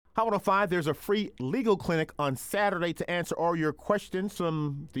Out of 5, there's a free legal clinic on Saturday to answer all your questions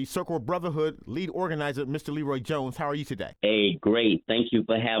from the Circle of Brotherhood lead organizer, Mr. Leroy Jones. How are you today? Hey, great. Thank you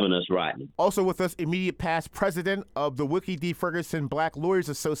for having us, Rodney. Also with us, immediate past president of the Wilkie D. Ferguson Black Lawyers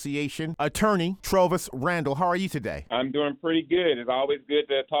Association, Attorney Trelvis Randolph. How are you today? I'm doing pretty good. It's always good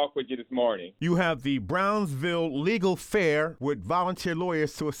to talk with you this morning. You have the Brownsville Legal Fair with volunteer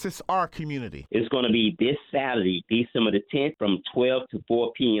lawyers to assist our community. It's going to be this Saturday, December the 10th, from 12 to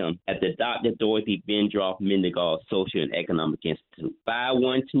 4 p.m. at the Dr. Dorothy Bendroff Mendigal Social and Economic Institute,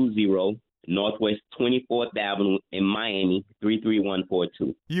 5120 Northwest 24th Avenue in Miami,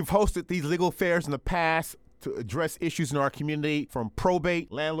 33142. You've hosted these legal fairs in the past to address issues in our community from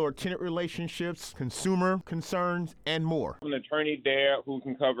probate, landlord-tenant relationships, consumer concerns, and more. I'm an attorney there who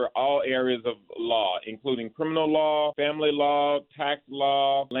can cover all areas of law, including criminal law, family law, tax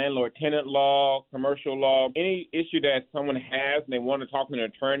law, landlord-tenant law, commercial law. Any issue that someone has and they want to talk to an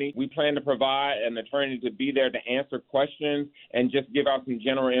attorney, we plan to provide an attorney to be there to answer questions and just give out some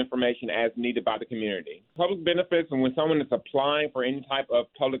general information as needed by the community. Public benefits, and when someone is applying for any type of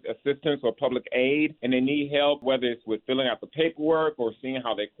public assistance or public aid and they need help, whether it's with filling out the paperwork or seeing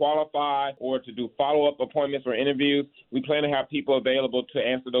how they qualify or to do follow-up appointments or interviews, we plan to have people available to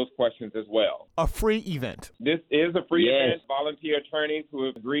answer those questions as well. A free event. This is a free Yes. event. Volunteer attorneys who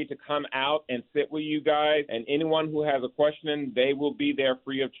have agreed to come out and sit with you guys, and anyone who has a question, they will be there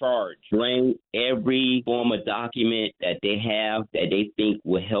free of charge. Bring every form of document that they have that they think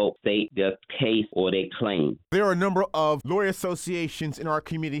will help state their case or their claim. There are a number of lawyer associations in our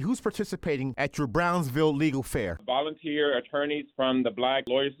community. Who's participating at your Brownsville Legal Fair? Volunteer attorneys from the Black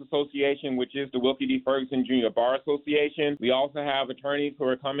Lawyers Association, which is the Wilkie D. Ferguson Jr. Bar Association. We also have attorneys who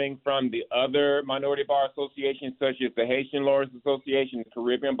are coming from the other minority bar associations, such as the Haitian Lawyers Association, the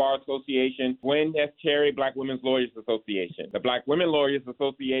Caribbean Bar Association, Gwen S. Cherry Black Women's Lawyers Association. The Black Women Lawyers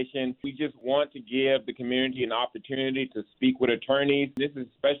Association, we just want to give the community an opportunity to speak with attorneys. This is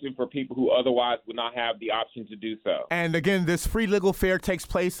especially for people who otherwise would not have the option to do so. And again, this free legal fair takes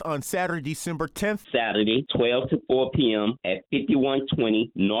place on Saturday, December 10th. Saturday, 12 to 4 p.m. at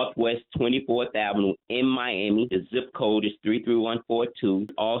 5120 Northwest 24th Avenue in Miami. The zip code is 33142.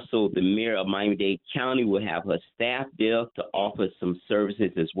 Also, the mayor of Miami-Dade County will have her staff there to offer some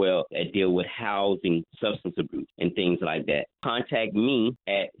services as well that deal with housing, substance abuse, and things like that. Contact me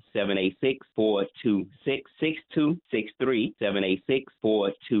at 786-426-6263,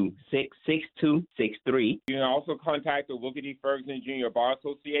 786-426-6263. You can also contact the Wilkie D. Ferguson Jr. Bar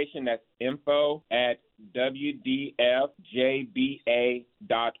Association. That's info@wdfjba.org.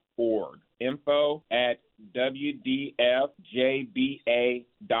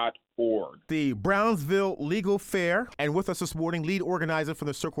 info@wdfjba.org. The Brownsville Legal Fair. And with us this morning, lead organizer from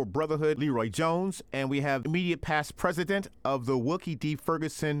the Circle of Brotherhood, Leroy Jones. And we have immediate past president of the Wilkie D.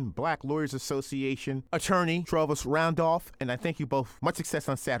 Ferguson Black Lawyers Association, Attorney Trelvis Randolph. And I thank you both. Much success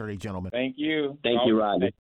on Saturday, gentlemen. Thank you. Thank you, Rodney.